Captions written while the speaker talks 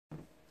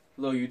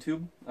Hello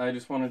YouTube, I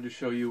just wanted to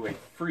show you a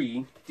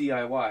free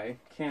DIY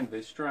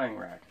canvas drying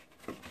rack.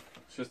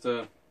 It's just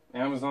a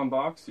Amazon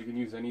box. You can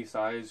use any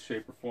size,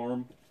 shape, or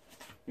form.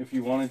 If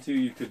you wanted to,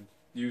 you could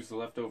use the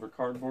leftover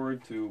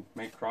cardboard to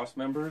make cross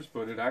members,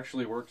 but it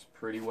actually works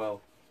pretty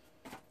well.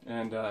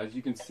 And as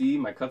you can see,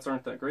 my cuts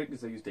aren't that great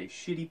because I used a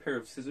shitty pair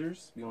of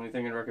scissors. The only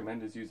thing I'd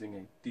recommend is using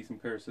a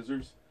decent pair of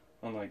scissors,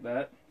 unlike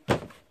that. And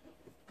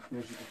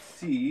as you can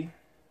see,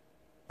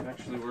 it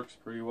actually works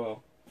pretty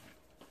well.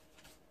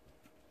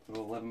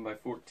 Little 11 by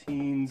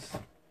 14s.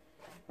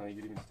 You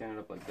could even stand it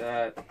up like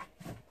that.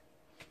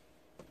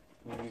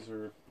 And these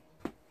are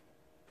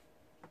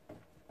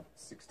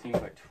 16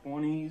 by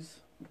 20s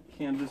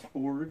canvas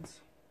boards.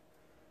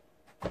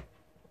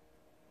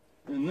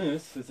 And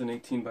this is an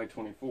 18 by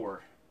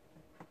 24.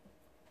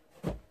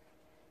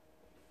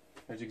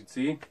 As you can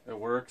see, it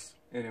works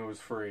and it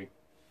was free.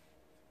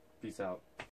 Peace out.